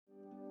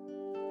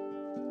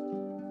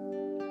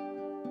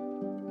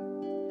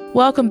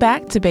Welcome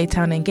back to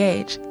Baytown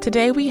Engage.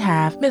 Today we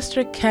have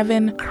Mr.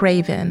 Kevin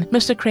Craven.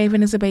 Mr.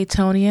 Craven is a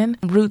Baytonian.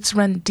 Roots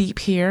run deep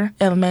here,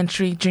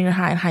 elementary, junior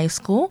high, and high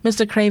school.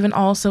 Mr. Craven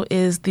also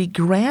is the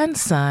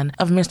grandson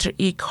of Mr.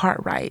 E.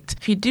 Cartwright.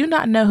 If you do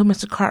not know who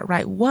Mr.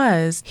 Cartwright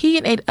was, he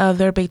and 8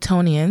 other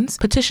Baytonians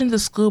petitioned the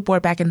school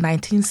board back in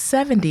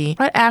 1970,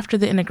 right after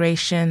the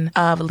integration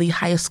of Lee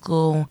High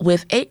School,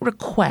 with 8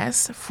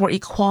 requests for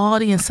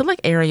equality in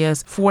select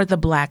areas for the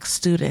Black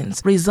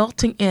students,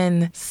 resulting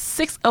in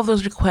 6 of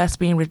those requests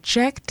being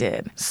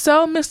rejected.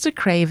 So, Mr.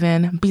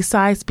 Craven,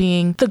 besides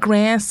being the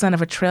grandson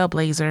of a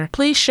trailblazer,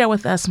 please share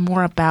with us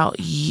more about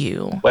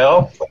you.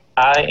 Well,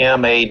 I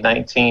am a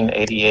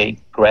 1988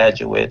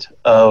 graduate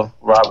of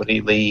Robert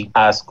E. Lee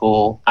High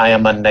School. I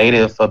am a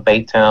native of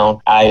Baytown.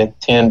 I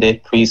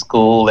attended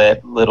preschool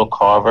at Little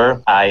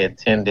Carver. I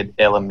attended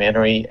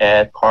elementary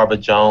at Carver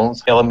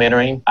Jones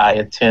Elementary. I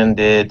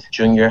attended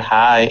junior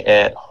high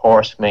at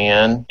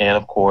Horseman. And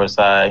of course,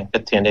 I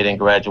attended and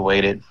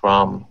graduated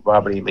from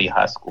Robert E. Lee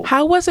High School.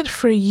 How was it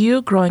for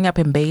you growing up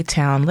in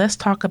Baytown? Let's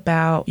talk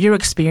about your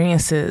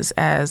experiences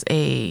as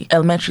a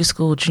elementary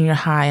school, junior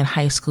high, and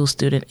high school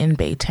student in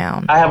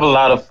Baytown. I have a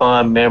lot of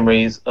fond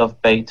memories of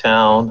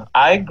Baytown.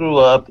 I grew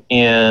up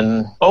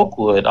in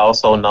Oakwood,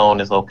 also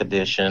known as Oak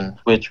Addition,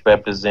 which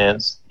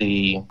represents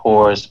the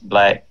poorest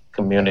Black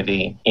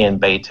community in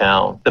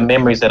Baytown. The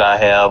memories that I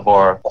have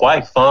are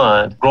quite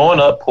fond. Growing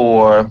up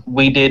poor,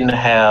 we didn't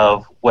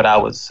have what I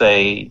would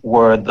say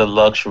were the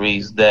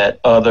luxuries that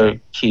other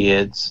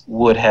kids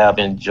would have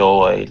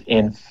enjoyed.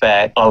 In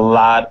fact, a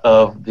lot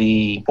of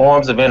the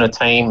forms of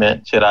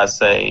entertainment, should I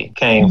say,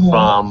 came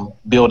from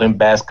building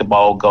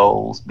basketball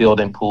goals,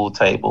 building pool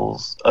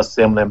tables,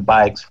 assembling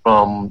bikes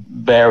from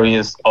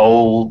various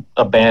old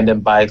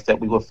abandoned bikes that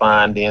we would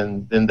find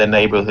in the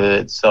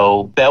neighborhood.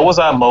 So that was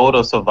our mode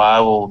of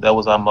survival. That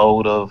was our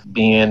mode of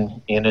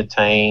being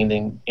entertained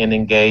and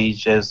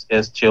engaged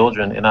as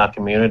children in our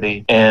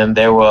community. And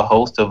there were a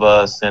host of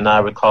us, and I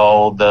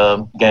recall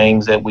the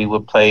games that we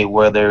would play,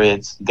 whether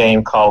it's a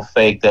game called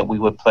Fake that we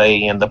would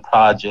play in the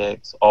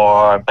projects,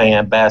 or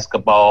playing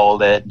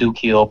basketball at Duke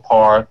Hill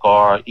Park,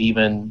 or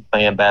even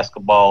playing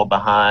basketball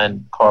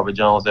behind Carver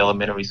Jones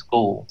Elementary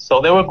School. So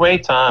there were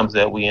great times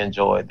that we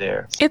enjoyed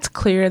there. It's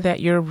clear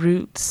that your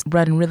roots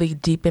run really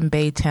deep in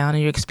Baytown, and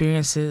your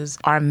experiences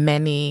are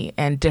many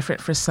and different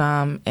for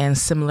some and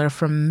similar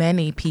for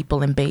many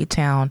people in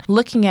Baytown.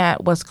 Looking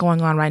at what's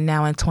going on right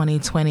now in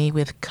 2020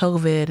 with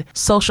COVID,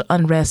 social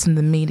unrest in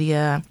the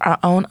media, our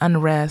own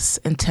unrest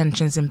and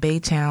tensions in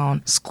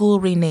Baytown, school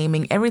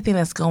renaming, everything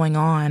that's going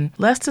on,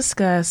 let's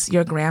discuss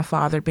your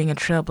grandfather being a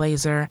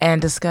trailblazer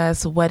and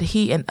discuss what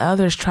he and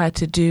others tried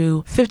to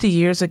do 50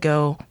 years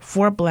ago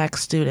for Black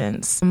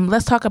students.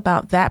 Let's talk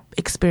about that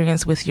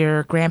experience with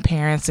your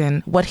grandparents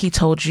and what he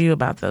told you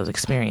about those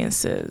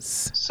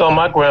experiences. So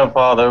my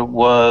grandfather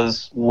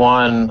was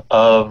one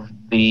of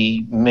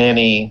the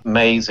many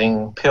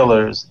amazing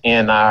pillars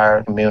in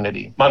our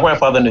community. My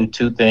grandfather knew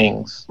 2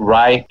 things,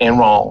 right and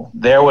wrong.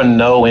 There were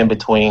no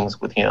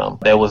in-betweens with him.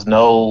 There was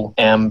no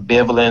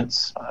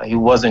ambivalence. He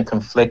wasn't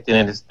conflicted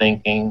in his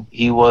thinking.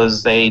 He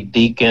was a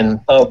deacon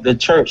of the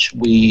church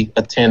we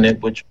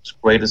attended, which was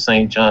Greater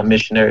St. John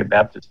Missionary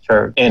Baptist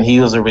Church, and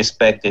he was a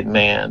respected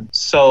man.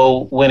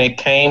 So when it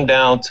came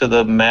down to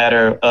the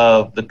matter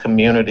of the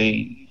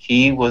community,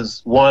 he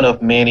was one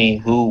of many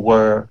who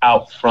were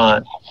out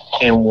front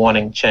in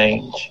wanting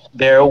change.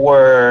 There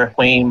were,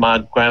 between my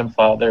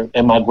grandfather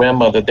and my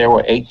grandmother, there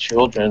were 8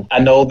 children. I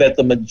know that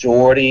the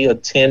majority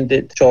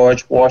attended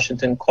George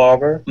Washington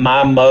Carver.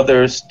 My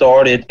mother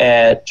started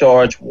at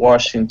George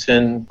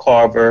Washington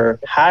Carver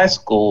High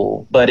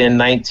School, but in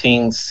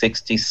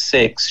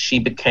 1966, she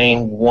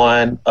became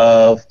one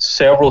of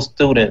several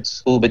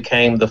students who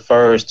became the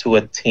first to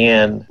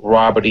attend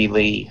Robert E.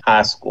 Lee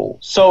High School.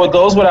 So it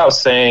goes without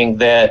saying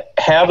that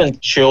having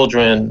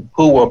children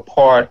who were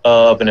part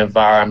of an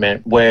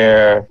environment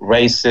where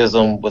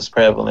racism was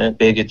prevalent,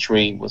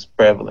 bigotry was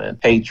prevalent,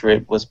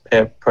 hatred was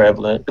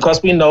prevalent.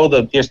 Because we know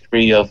the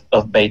history of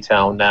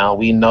Baytown now.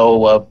 We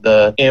know of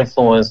the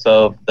influence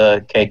of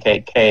the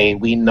KKK.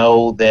 We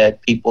know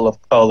that people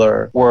of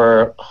color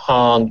were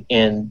hung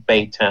in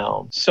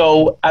Baytown.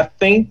 So I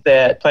think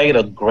that played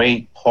a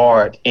great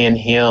part in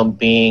him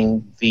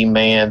being the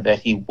man that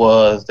he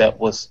was, that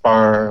was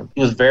firm.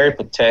 He was very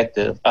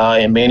protective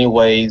in many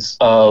ways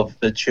of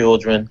the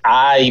children.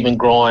 I, even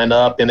growing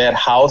up in that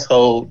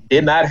household,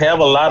 did not have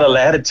a lot of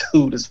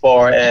latitude as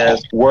far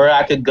as where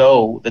I could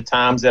go, the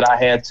times that I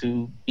had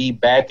to be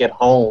back at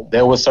home.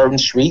 There were certain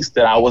streets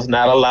that I was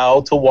not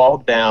allowed to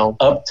walk down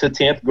up to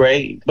 10th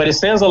grade. But it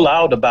says a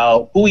lot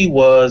about who he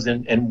was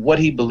and what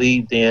he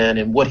believed in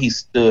and what he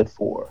stood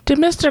for. Did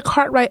Mr.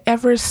 Cartwright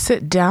ever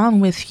sit down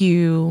with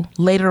you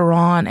later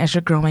on as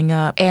you're growing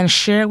up and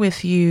share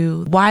with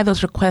you why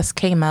those requests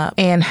came up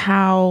and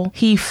how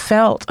he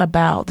felt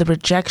about the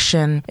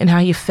rejection and how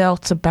he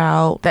felt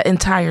about that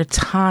entire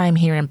time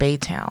here in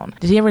Baytown?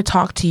 Did he ever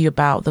talk to you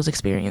about those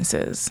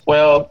experiences?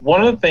 Well,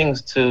 one of the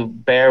things to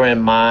bear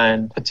in mind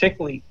find,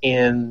 particularly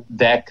in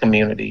that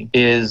community,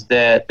 is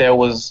that there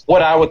was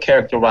what I would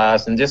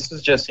characterize, and this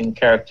is just in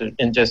character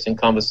and just in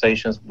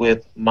conversations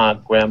with my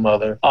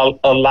grandmother,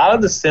 a lot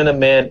of the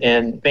sentiment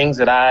and things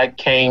that I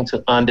came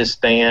to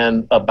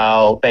understand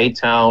about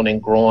Baytown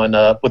and growing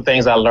up were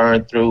things I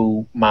learned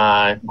through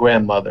my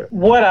grandmother.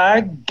 What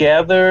I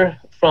gather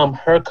from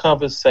her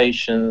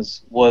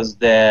conversations was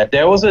that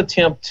there was an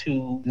attempt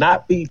to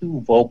not be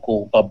too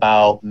vocal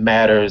about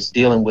matters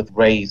dealing with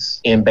race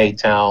in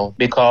Baytown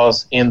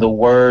because, in the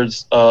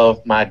words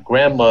of my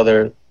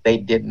grandmother, they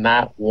did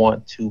not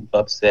want to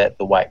upset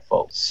the white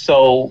folks.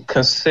 So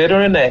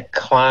considering that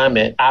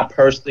climate, I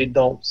personally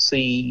don't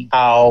see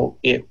how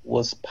it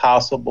was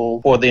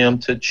possible for them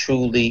to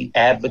truly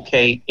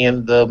advocate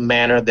in the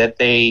manner that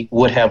they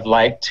would have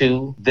liked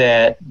to,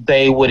 that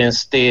they would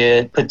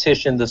instead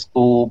petition the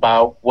school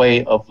by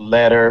way of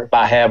letter,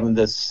 by having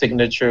the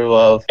signature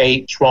of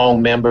 8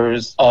 strong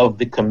members of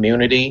the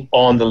community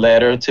on the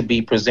letter to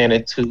be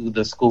presented to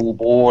the school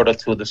board or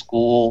to the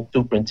school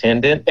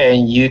superintendent.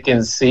 And you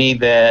can see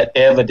that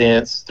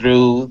evidence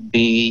through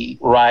the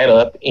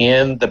write-up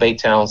in the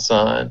Baytown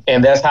Sun.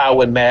 And that's how I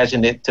would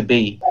imagine it to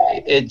be.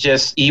 It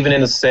just, even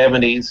in the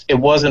 70s, it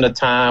wasn't a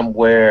time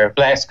where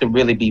Blacks could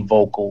really be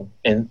vocal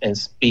and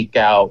speak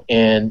out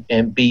and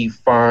be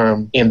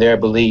firm in their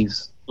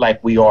beliefs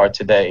like we are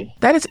today.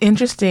 That is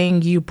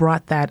interesting you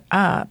brought that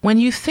up. When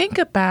you think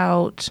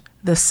about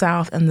the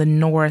South and the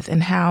North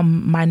and how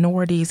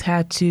minorities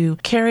had to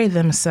carry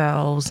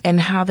themselves and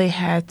how they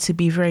had to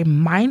be very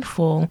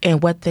mindful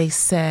in what they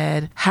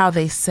said, how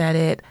they said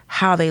it,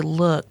 how they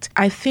looked.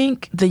 I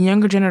think the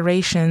younger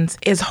generations,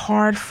 it's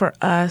hard for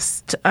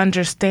us to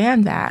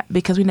understand that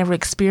because we never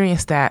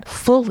experienced that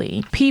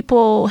fully.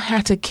 People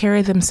had to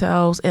carry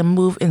themselves and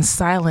move in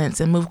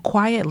silence and move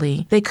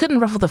quietly. They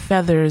couldn't ruffle the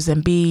feathers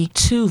and be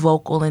too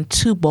vocal and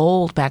too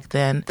bold back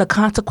then. The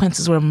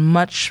consequences were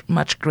much,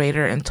 much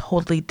greater and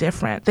totally different.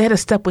 They had to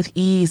step with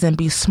ease and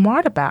be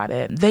smart about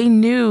it. They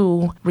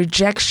knew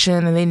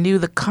rejection and they knew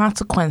the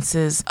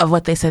consequences of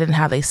what they said and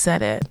how they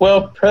said it.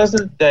 Well,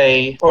 present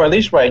day, or at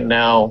least right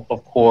now,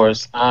 of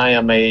course, I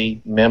am a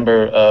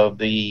member of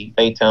the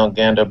Baytown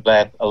Gander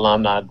Black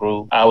Alumni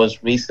Group. I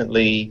was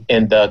recently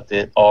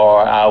inducted, or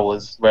I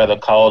was rather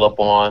called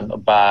upon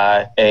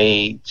by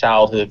a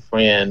childhood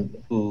friend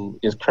who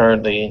is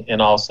currently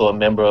and also a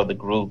member of the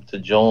group to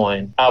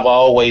join. I've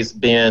always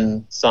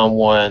been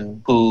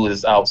someone who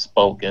is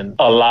outspoken.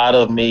 A lot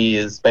of me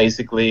is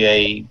basically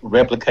a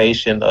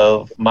replication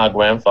of my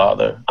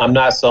grandfather. I'm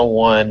not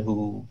someone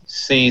who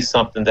sees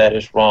something that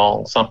is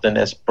wrong, something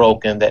that's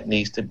broken that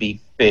needs to be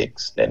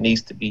fixed, that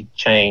needs to be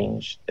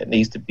changed, that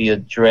needs to be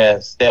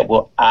addressed, that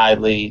will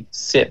idly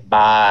sit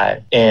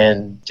by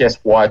and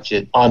just watch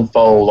it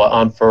unfold or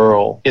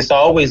unfurl. It's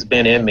always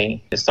been in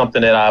me. It's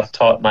something that I've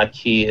taught my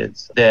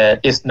kids, that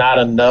it's not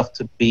enough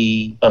to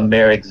be a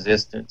mere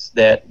existence,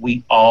 that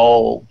we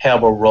all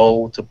have a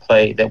role to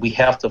play, that we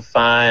have to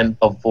find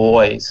a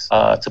voice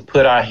to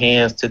put our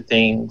hands to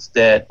things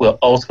that will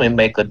ultimately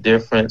make a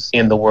difference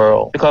in the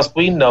world. Because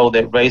we know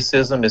that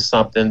racism is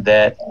something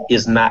that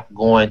is not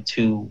going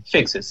to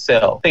fix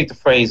itself. I think the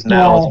phrase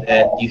now is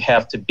that you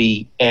have to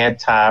be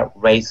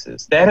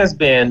anti-racist. That has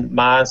been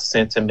my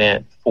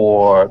sentiment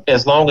for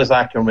as long as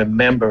I can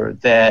remember,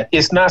 that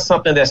it's not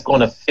something that's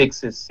going to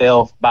fix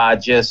itself by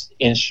just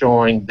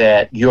ensuring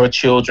that your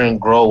children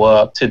grow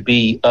up to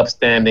be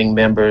upstanding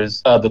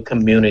members of the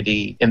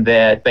community and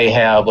that they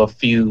have a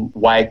few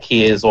white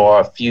kids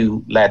or a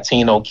few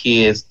Latino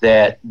kids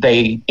that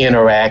they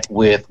interact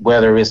with,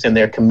 whether it's in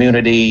their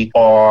community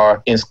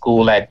or in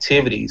school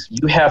activities.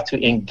 You have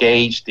to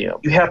engage them.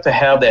 You have to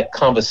have that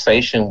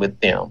conversation with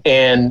them.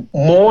 And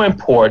more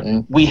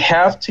important, we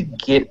have to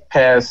get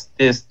past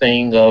this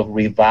thing of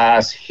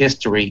revised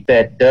history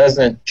that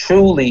doesn't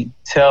truly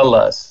tell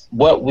us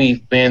what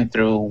we've been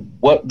through,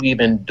 what we've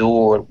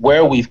endured,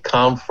 where we've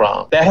come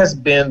from. That has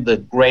been the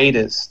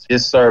greatest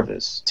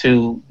disservice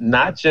to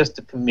not just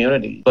the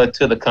community, but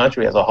to the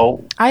country as a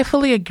whole. I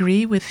fully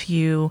agree with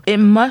you. It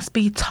must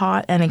be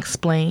taught and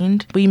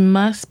explained. We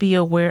must be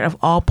aware of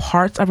all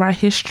parts of our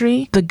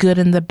history, the good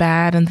and the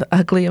bad and the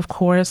ugly, of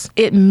course.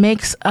 It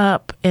makes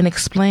up and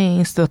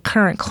explains the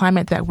current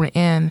climate that we're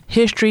in.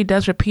 History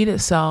does repeat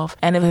itself,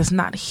 and if it's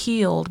not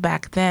healed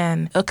back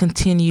then, it'll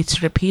continue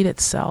to repeat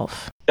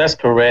itself. That's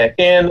correct.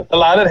 And a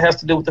lot of it has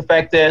to do with the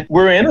fact that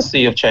we're in a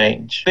sea of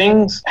change.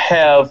 There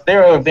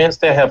are events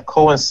that have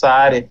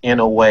coincided in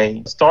a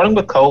way, starting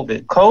with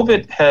COVID.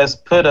 COVID has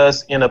put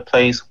us in a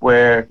place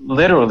where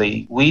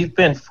literally we've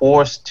been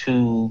forced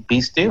to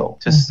be still,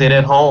 to sit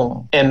at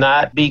home and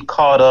not be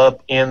caught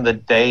up in the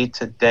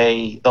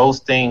day-to-day, those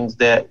things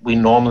that we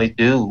normally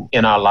do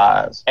in our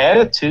lives.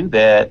 Added to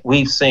that,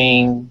 we've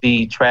seen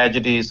the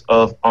tragedies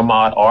of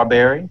Ahmaud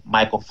Arbery,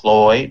 Michael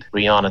Floyd,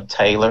 Breonna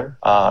Taylor,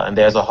 and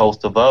there's a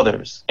host of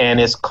others. And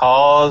it's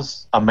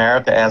caused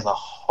America as a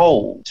whole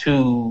whole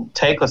to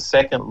take a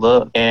second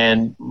look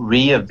and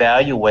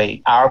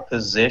reevaluate our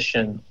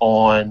position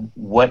on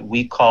what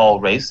we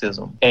call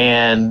racism.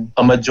 And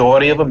a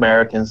majority of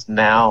Americans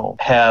now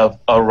have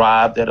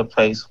arrived at a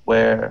place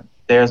where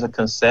there's a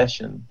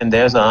concession and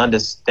there's an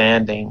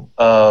understanding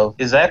of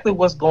exactly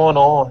what's going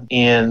on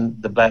in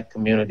the Black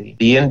community,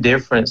 the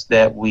indifference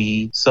that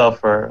we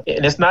suffer.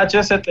 And it's not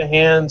just at the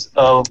hands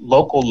of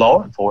local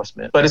law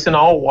enforcement, but it's in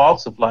all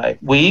walks of life.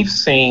 We've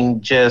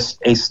seen just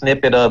a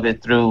snippet of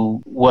it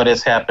through what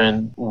has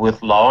happened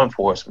with law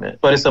enforcement,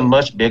 but it's a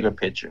much bigger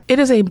picture. It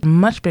is a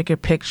much bigger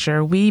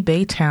picture. We,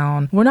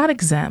 Baytown, we're not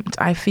exempt.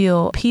 I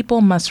feel people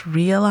must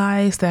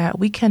realize that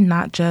we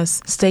cannot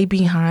just stay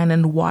behind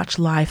and watch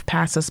life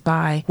pass us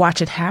by.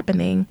 Watch it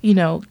happening. You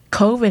know,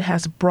 COVID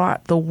has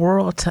brought the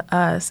world to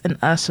us and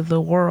us to the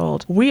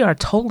world. We are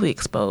totally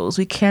exposed.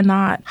 We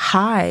cannot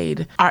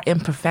hide our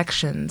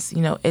imperfections.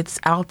 You know, it's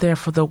out there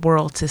for the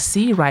world to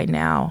see right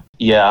now.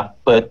 Yeah,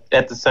 but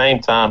at the same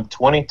time,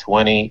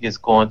 2020 is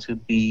going to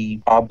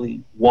be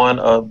probably one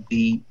of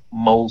the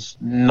most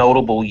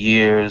notable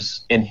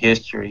years in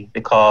history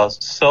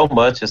because so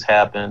much has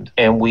happened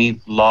and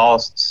we've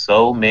lost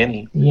so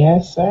many.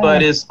 Yes, sir.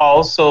 But it's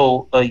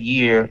also a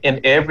year, and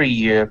every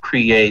year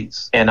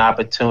creates an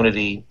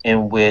opportunity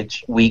in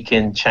which we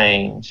can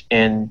change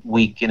and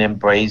we can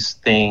embrace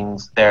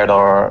things that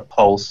are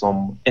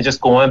wholesome. And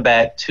just going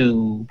back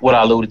to what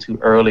I alluded to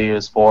earlier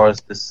as far as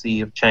the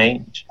sea of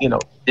change, you know,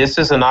 this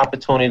is an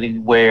opportunity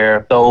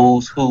where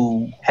those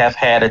who have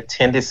had a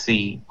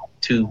tendency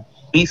to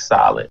be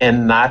silent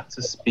and not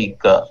to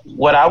speak up.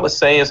 What I would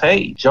say is,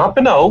 hey, jump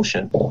in the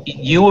ocean.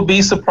 You would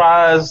be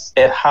surprised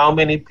at how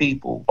many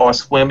people are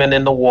swimming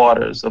in the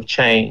waters of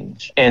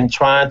change and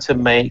trying to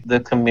make the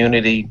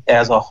community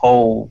as a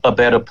whole a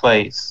better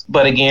place.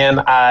 But again,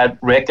 I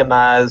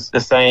recognize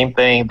the same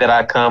thing that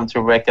I come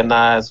to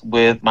recognize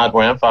with my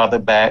grandfather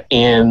back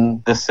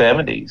in the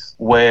 70s,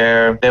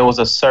 where there was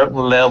a certain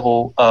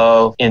level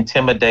of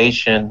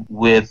intimidation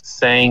with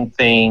saying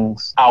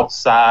things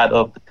outside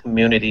of the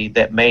community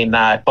that may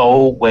not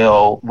bode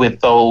well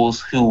with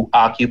those who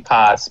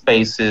occupied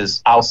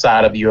spaces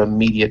outside of your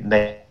immediate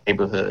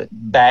neighborhood.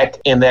 Back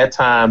in that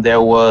time,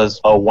 there was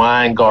a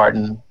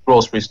Weingarten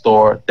grocery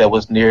store that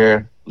was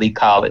near Lee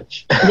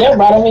College. Yeah,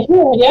 right over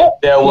here.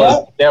 Yep.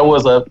 There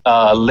was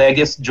a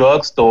Legis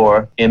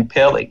drugstore in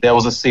Pellick. There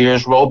was a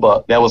Sears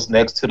Roebuck that was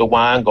next to the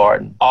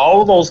Weingarten.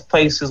 All of those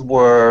places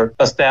were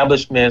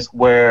establishments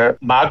where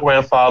my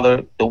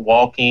grandfather could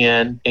walk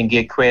in and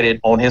get credit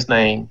on his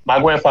name.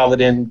 My grandfather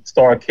didn't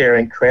start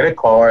carrying credit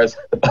cards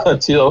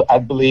until I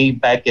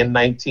believe back in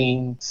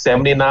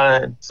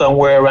 1979,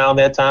 somewhere around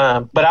that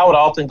time. But I would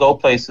often go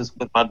places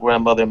with my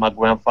grandmother and my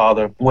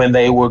grandfather when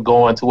they were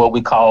going to what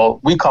we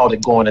called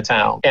it going to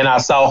town. And I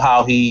saw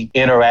how he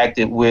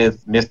interacted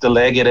with Mr.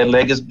 Leggett at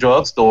Leggett's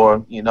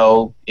drugstore. You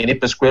know, any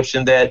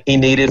prescription that he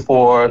needed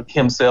for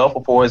himself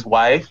or for his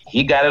wife,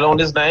 he got it on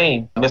his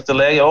name. Mr.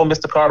 Leggett, oh,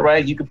 Mr.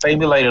 Cartwright, you can pay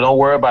me later. Don't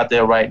worry about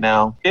that right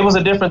now. It was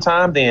a different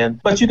time then.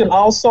 But you can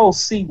also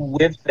see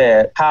with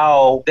that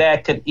how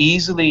that could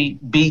easily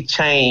be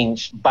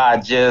changed by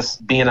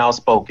just being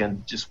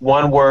outspoken. Just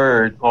one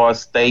word or a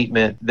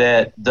statement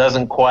that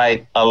doesn't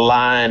quite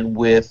align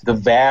with the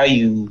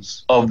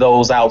values of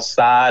those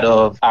outside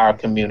of our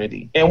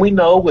community. And we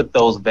know what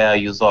those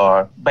values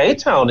are.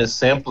 Baytown is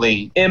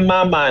simply, in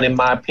my mind, in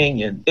my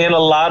opinion, in a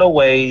lot of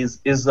ways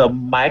is a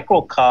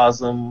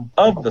microcosm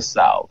of the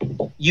South.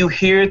 You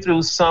hear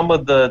through some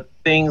of the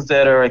things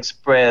that are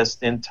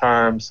expressed in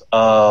terms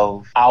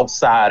of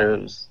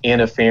outsiders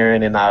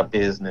interfering in our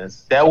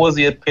business. That was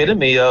the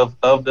epitome of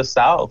the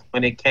South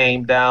when it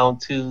came down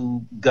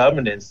to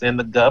governance and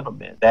the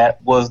government.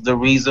 That was the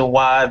reason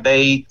why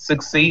they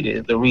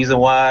succeeded, the reason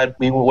why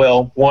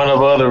one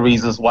of other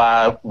reasons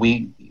why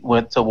we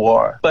went to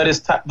war. But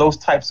it's those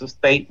types of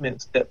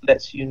statements that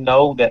lets you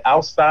know that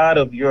outside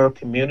of your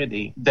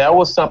community, there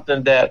was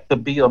something that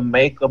could be a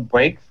make or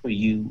break for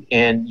you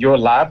and your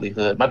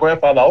livelihood. My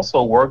grandfather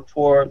also worked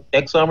for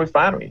Exxon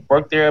Refinery,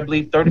 worked there, I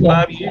believe,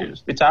 35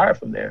 years, retired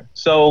from there.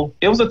 So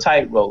it was a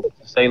tightrope,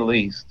 to say the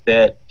least,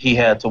 that he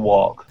had to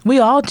walk. We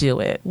all do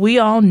it. We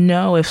all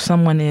know if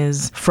someone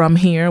is from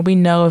here. We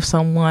know if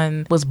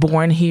someone was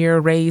born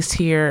here, raised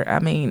here. I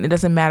mean, it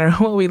doesn't matter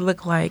what we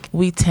look like.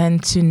 We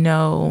tend to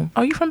know,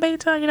 are you from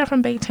Baytown? You're not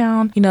from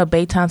Baytown? You know,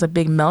 Baytown's a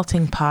big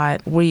melting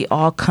pot. We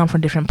all come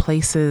from different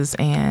places,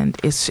 and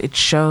it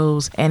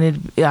shows.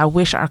 And I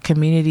wish our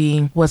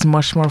community was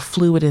much more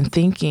fluid in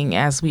thinking,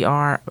 as we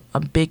are a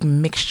big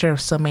mixture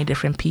of so many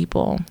different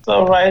people.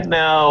 So right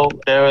now,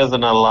 there is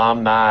an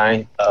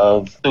alumni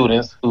of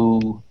students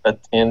who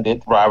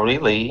attended Robert E.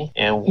 Lee,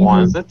 and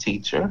one's a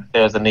teacher.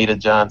 There's Anita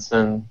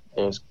Johnson.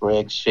 There's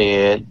Greg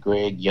Shedd,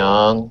 Greg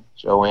Young,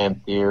 Joanne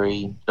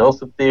Theory,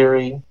 Joseph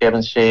Theory,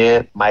 Kevin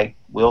Shedd, Mike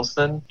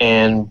Wilson,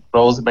 and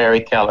Rosemary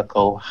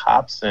Calico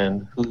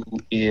Hobson, who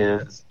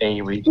is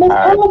a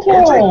retired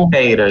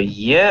educator.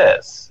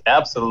 Yes,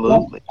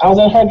 absolutely. I was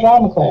in her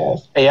drama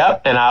class.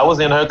 Yep, and I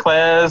was in her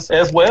class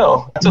as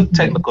well. I took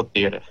technical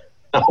theater.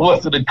 I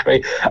wasn't a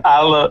great.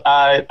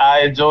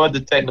 I enjoyed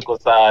the technical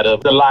side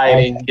of the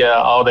lighting, yeah,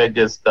 all that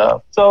good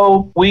stuff.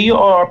 So we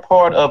are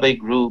part of a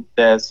group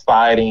that's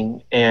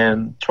fighting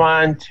and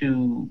trying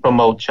to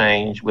promote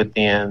change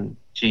within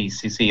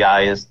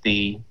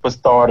GCCISD. For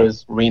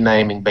starters,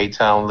 renaming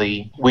Baytown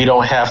Lee. We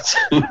don't have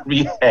to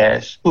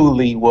rehash who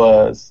Lee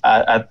was.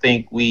 I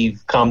think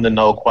we've come to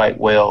know quite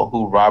well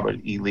who Robert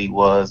E. Lee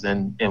was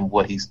and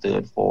what he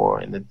stood for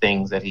and the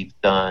things that he's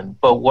done.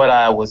 But what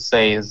I would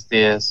say is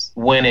this: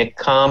 when it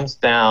comes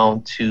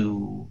down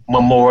to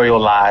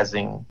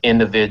memorializing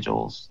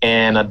individuals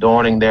and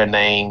adorning their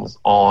names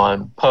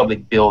on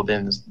public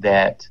buildings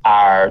that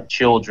our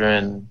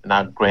children and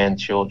our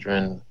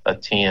grandchildren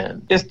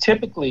attend, it's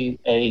typically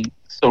a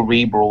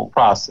cerebral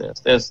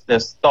process.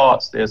 There's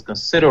thoughts, there's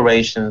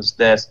considerations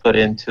that's put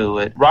into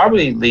it. Robert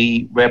E.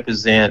 Lee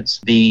represents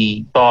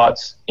the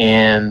thoughts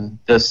and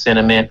the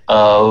sentiment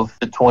of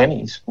the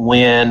 20s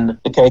when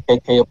the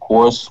KKK, of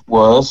course,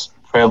 was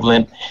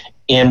prevalent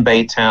in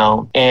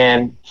Baytown,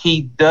 and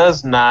he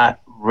does not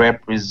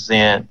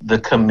represent the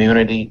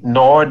community,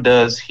 nor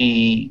does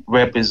he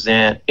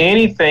represent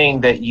anything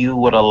that you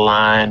would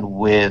align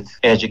with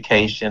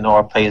education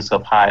or a place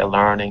of higher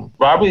learning.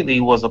 Robert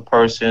Lee was a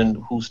person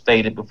who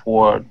stated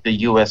before the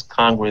U.S.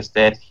 Congress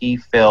that he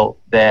felt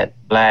that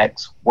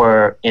blacks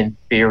were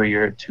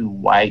inferior to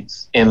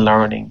whites in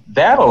learning.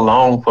 That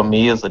alone for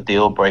me is a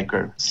deal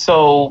breaker.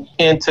 So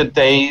in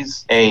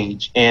today's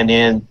age and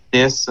in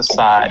this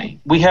society,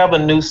 we have a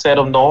new set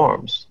of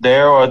norms.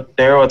 There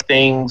are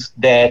things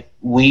that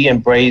we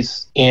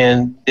embrace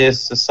in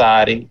this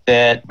society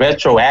that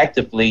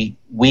retroactively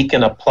we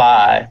can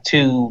apply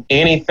to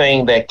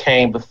anything that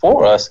came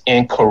before us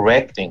in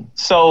correcting.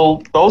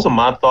 So those are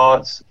my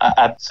thoughts.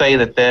 I'd say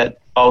that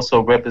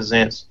also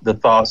represents the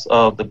thoughts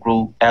of the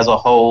group as a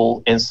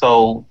whole. And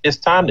so it's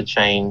time to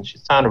change.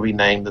 It's time to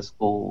rename the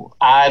school.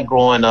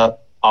 Growing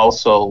up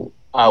also,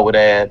 I would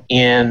add,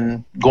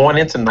 in going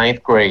into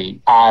 9th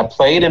grade, I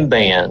played in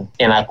band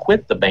and I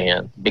quit the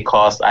band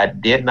because I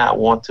did not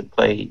want to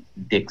play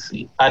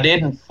Dixie. I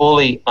didn't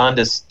fully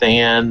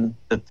understand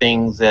the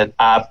things that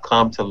I've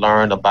come to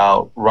learn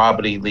about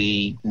Robert E.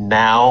 Lee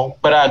now,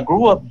 but I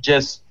grew up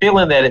just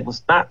feeling that it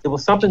was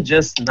something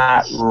just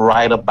not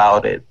right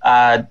about it.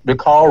 I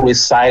recall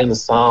reciting the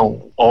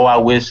song, "Oh, I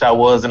wish I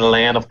was in the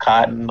land of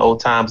cotton,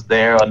 old times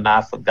there are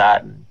not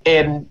forgotten."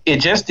 And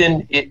it just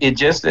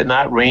did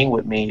not ring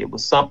with me. It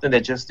was something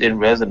that just didn't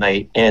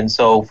resonate. And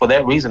so for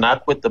that reason, I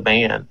quit the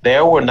band.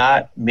 There were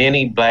not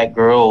many black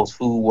girls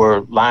who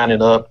were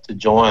lining up to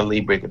join Lee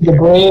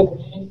Brigadier.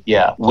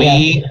 Yeah.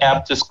 We,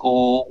 after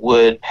school,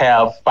 would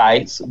have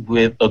fights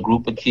with a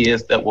group of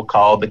kids that were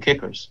called the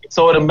Kickers.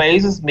 So it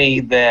amazes me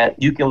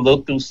that you can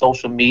look through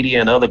social media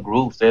and other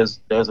groups. There's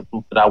a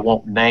group that I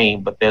won't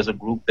name, but there's a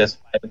group that's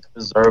fighting to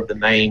preserve the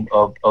name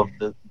of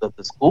the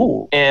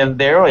school. And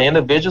there are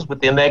individuals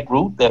within that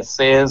group that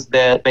says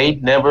that they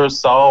never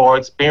saw or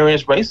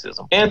experienced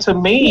racism. And to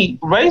me,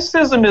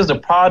 racism is the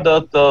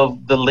product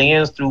of the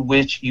lens through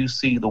which you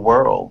see the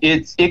world.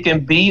 It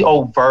can be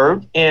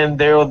overt, and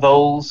there are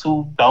those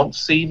who don't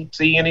see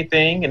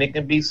anything, and it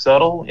can be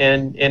subtle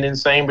and in the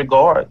same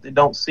regard. They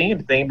don't see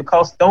anything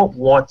because they don't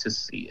want to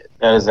see it.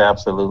 That is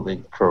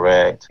absolutely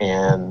correct.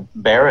 And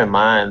bear in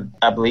mind,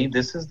 I believe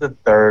this is the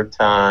third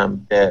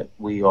time that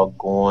we are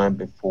going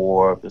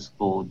before the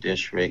school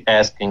district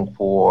asking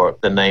for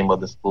the name of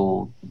the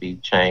school to be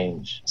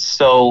changed.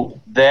 So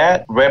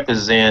that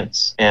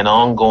represents an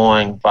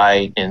ongoing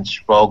fight and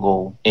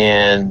struggle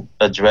in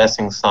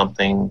addressing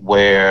something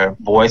where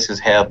voices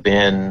have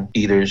been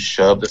either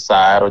shoved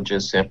aside or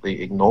just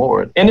simply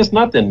ignored. And it's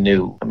nothing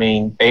new. I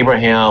mean,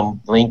 Abraham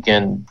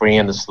Lincoln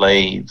freeing the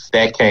slaves,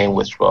 that came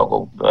with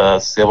struggle.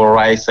 Civil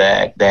Rights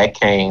Act, that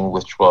came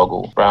with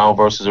struggle. Brown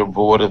versus the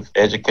Board of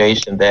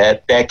Education,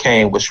 that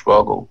came with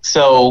struggle.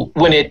 So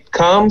when it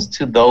comes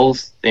to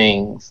those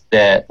things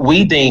that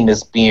we deem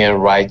as being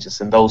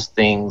righteous and those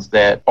things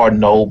that are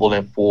noble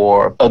and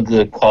for a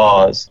good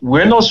cause,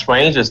 we're no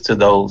strangers to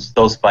those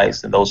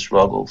fights and those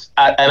struggles.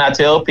 I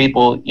tell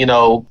people,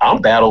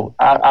 I'm battle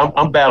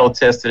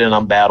tested and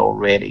I'm battle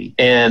ready,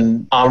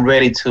 and I'm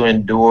ready to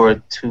endure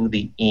to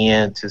the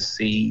end to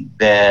see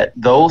that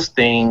those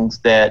things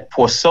that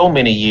for so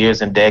many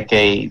years and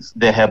decades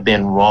that have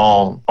been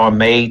wrong are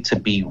made to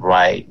be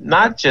right,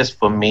 not just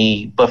for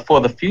me, but for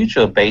the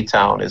future of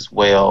Baytown as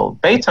well.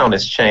 Baytown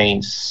has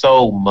changed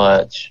so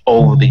much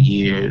over the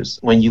years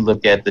when you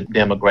look at the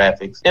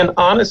demographics. And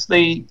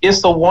honestly,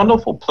 it's a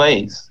wonderful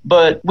place,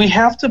 but we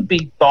have to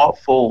be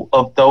thoughtful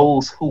of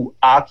those who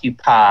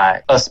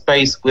occupy a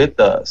space with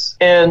us.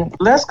 And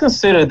let's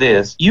consider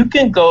this. You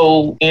can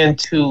go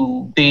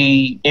into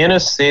the inner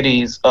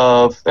cities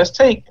of, let's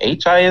take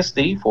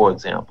HISD, for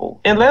example,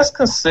 and let's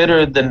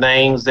consider the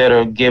names that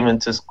are given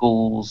to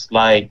schools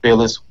like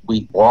Phyllis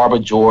Wheat, Barbara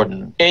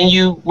Jordan, and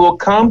you will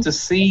come to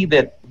see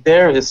that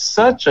there is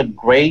such a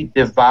great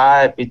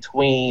divide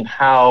between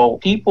how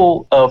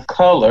people of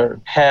color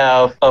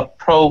have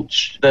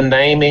approached the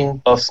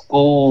naming of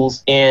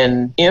schools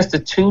in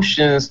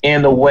institutions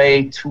in a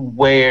way to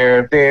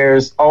where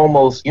there's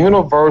almost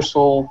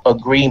universal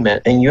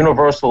agreement and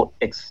universal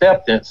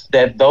acceptance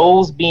that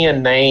those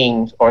being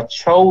named or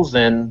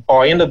chosen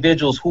are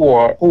individuals who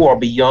are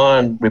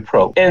beyond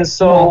reproach. And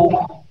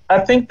so I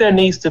think there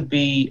needs to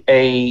be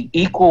a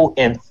equal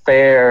and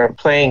fair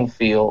playing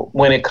field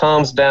when it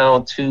comes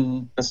down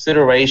to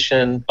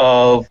consideration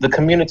of the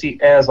community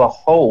as a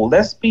whole.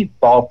 Let's be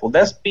thoughtful.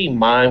 Let's be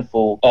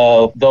mindful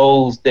of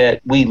those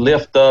that we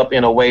lift up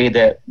in a way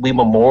that we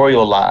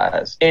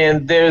memorialize.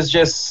 And there's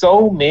just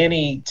so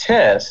many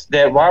tests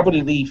that Robert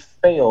E. Lee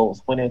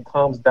fails when it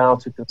comes down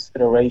to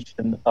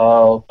consideration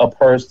of a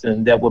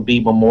person that would be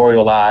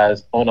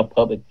memorialized on a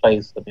public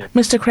place.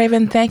 Mr.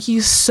 Craven, thank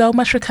you so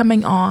much for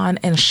coming on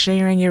and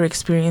sharing your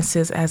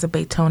experiences as a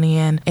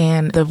Baytonian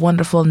and the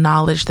wonderful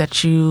knowledge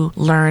that you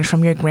learned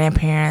from your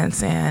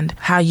grandparents and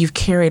how you've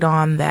carried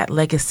on that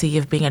legacy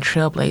of being a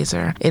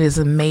trailblazer. It is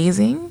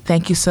amazing.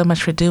 Thank you so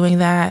much for doing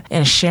that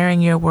and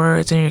sharing your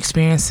words and your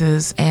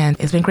experiences. And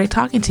it's been great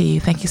talking to you.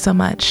 Thank you so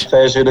much.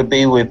 Pleasure to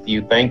be with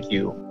you. Thank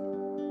you.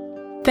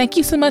 Thank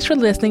you so much for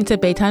listening to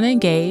Baytonia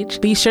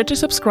Engage. Be sure to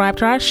subscribe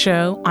to our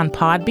show on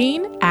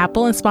Podbean,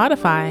 Apple, and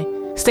Spotify.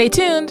 Stay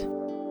tuned.